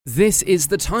This is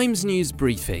the Times News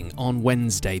Briefing on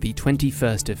Wednesday, the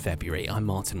 21st of February. I'm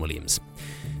Martin Williams.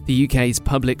 The UK's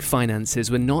public finances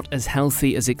were not as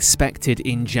healthy as expected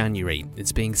in January.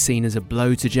 It's being seen as a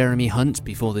blow to Jeremy Hunt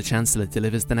before the Chancellor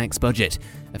delivers the next budget.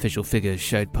 Official figures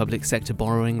showed public sector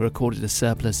borrowing recorded a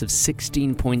surplus of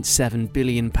 £16.7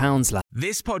 billion last.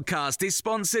 This podcast is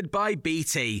sponsored by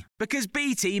BT, because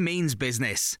BT means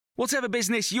business. Whatever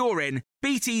business you're in,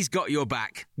 BT's got your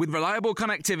back, with reliable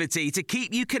connectivity to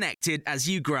keep you connected as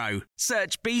you grow.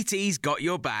 Search BT's got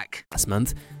your back. Last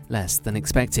month, less than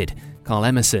expected. Carl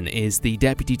Emerson is the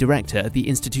Deputy Director at the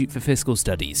Institute for Fiscal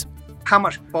Studies. How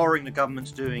much borrowing the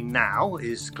government's doing now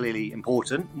is clearly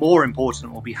important. More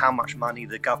important will be how much money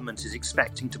the government is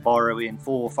expecting to borrow in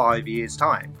 4 or 5 years'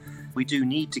 time. We do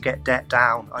need to get debt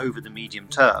down over the medium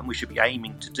term. We should be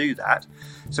aiming to do that.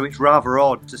 So it's rather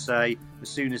odd to say as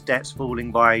soon as debt's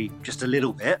falling by just a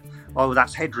little bit, oh,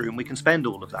 that's headroom, we can spend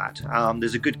all of that.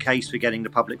 There's a good case for getting the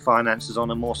public finances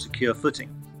on a more secure footing.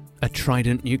 A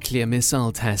Trident nuclear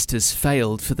missile test has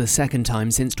failed for the second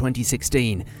time since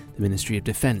 2016. The Ministry of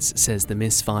Defence says the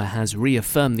misfire has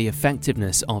reaffirmed the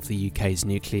effectiveness of the UK's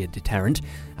nuclear deterrent.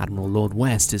 Admiral Lord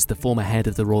West is the former head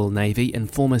of the Royal Navy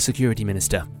and former Security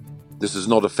Minister. This has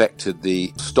not affected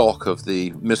the stock of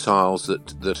the missiles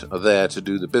that are there to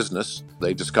do the business.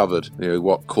 They discovered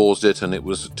what caused it, and it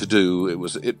was to do.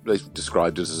 They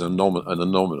described it as an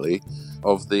anomaly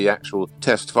of the actual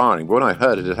test firing. But when I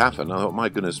heard it had happened, I thought, my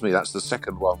goodness me, that's the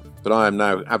second one. But I am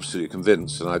now absolutely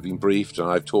convinced, and I've been briefed, and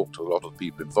I've talked to a lot of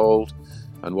people involved,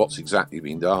 and what's exactly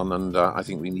been done, and I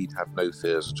think we need to have no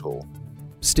fears at all.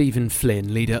 Stephen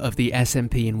Flynn, leader of the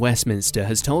SNP in Westminster,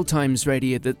 has told Times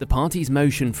Radio that the party's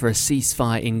motion for a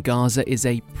ceasefire in Gaza is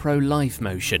a pro-life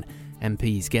motion.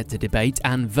 MPs get to debate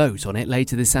and vote on it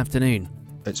later this afternoon.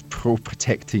 It's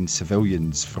pro-protecting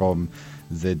civilians from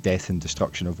the death and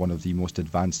destruction of one of the most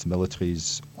advanced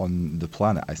militaries on the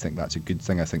planet. I think that's a good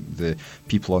thing. I think the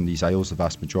people on these isles, the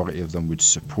vast majority of them, would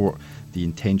support the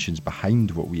intentions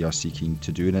behind what we are seeking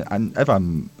to do. And if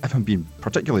I'm being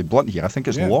particularly blunt here, I think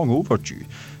it's long overdue.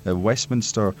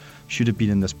 Westminster should have been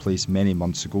in this place many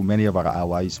months ago. Many of our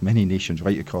allies, many nations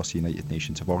right across the United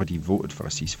Nations have already voted for a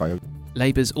ceasefire.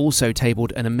 Labour's also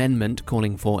tabled an amendment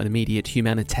calling for an immediate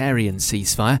humanitarian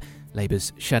ceasefire.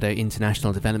 Labour's Shadow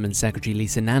International Development Secretary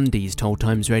Lisa Nandy's told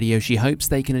Times Radio she hopes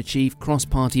they can achieve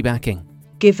cross-party backing.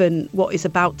 Given what is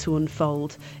about to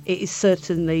unfold, it is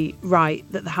certainly right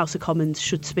that the House of Commons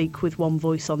should speak with one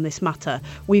voice on this matter.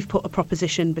 We've put a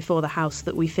proposition before the House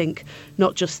that we think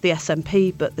not just the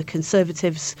SNP but the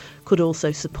Conservatives could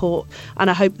also support. And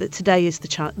I hope that today is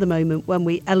the moment when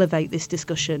we elevate this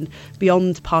discussion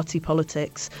beyond party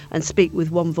politics and speak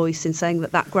with one voice in saying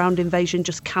that ground invasion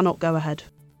just cannot go ahead.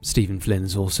 Stephen Flynn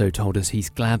has also told us he's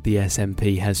glad the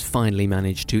SNP has finally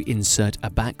managed to insert a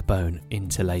backbone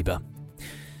into Labour.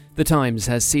 The Times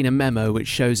has seen a memo which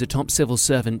shows a top civil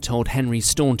servant told Henry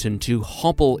Staunton to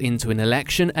hobble into an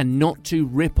election and not to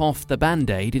rip off the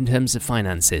band-aid in terms of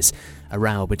finances. A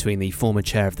row between the former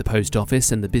chair of the Post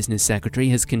Office and the business secretary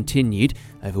has continued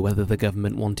over whether the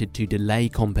government wanted to delay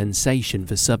compensation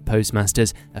for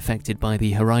sub-postmasters affected by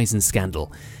the Horizon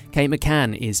scandal. Kate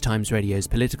McCann is Times Radio's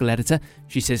political editor.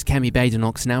 She says Kemi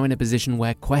Badenoch's now in a position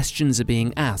where questions are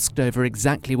being asked over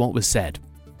exactly what was said.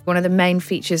 One of the main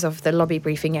features of the lobby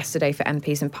briefing yesterday for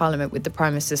MPs in Parliament with the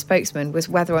Prime Minister's spokesman was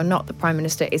whether or not the Prime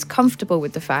Minister is comfortable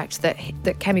with the fact that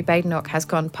Kemi Badenoch has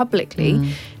gone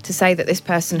publicly to say that this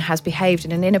person has behaved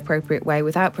in an inappropriate way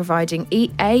without providing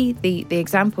the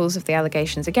examples of the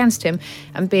allegations against him,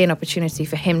 and B, an opportunity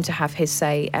for him to have his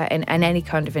say in any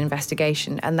kind of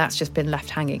investigation, and that's just been left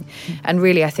hanging. And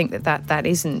really, I think that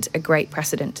isn't a great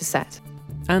precedent to set.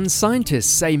 And scientists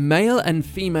say male and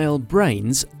female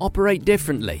brains operate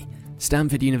differently.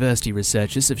 Stanford University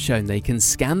researchers have shown they can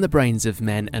scan the brains of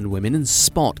men and women and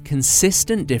spot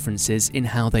consistent differences in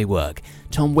how they work.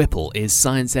 Tom Whipple is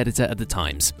science editor at The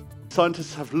Times.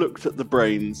 Scientists have looked at the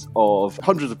brains of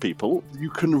hundreds of people. You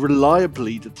can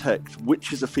reliably detect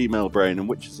which is a female brain and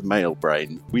which is a male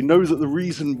brain. We know that the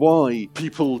reason why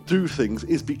people do things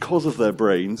is because of their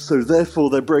brains, so therefore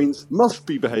their brains must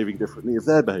be behaving differently if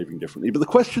they're behaving differently. But the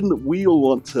question that we all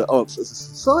want to answer as a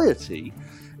society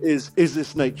is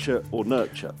this nature or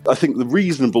nurture? I think the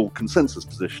reasonable consensus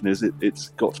position is it's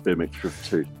got to be a mixture of the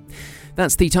two.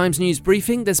 That's the Times News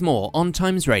Briefing. There's more on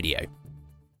Times Radio.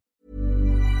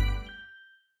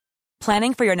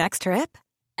 Planning for your next trip?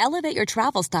 Elevate your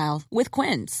travel style with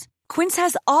Quince. Quince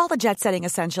has all the jet-setting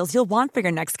essentials you'll want for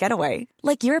your next getaway,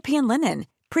 like European linen,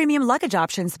 premium luggage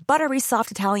options, buttery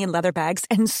soft Italian leather bags,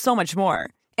 and so much more.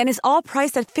 And is all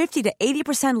priced at 50 to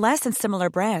 80% less than similar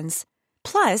brands.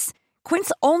 Plus,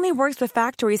 Quince only works with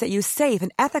factories that use safe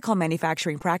and ethical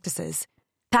manufacturing practices.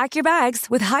 Pack your bags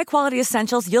with high-quality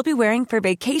essentials you'll be wearing for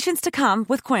vacations to come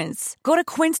with Quince. Go to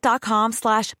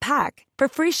quince.com/pack for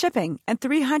free shipping and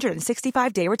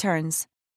 365-day returns.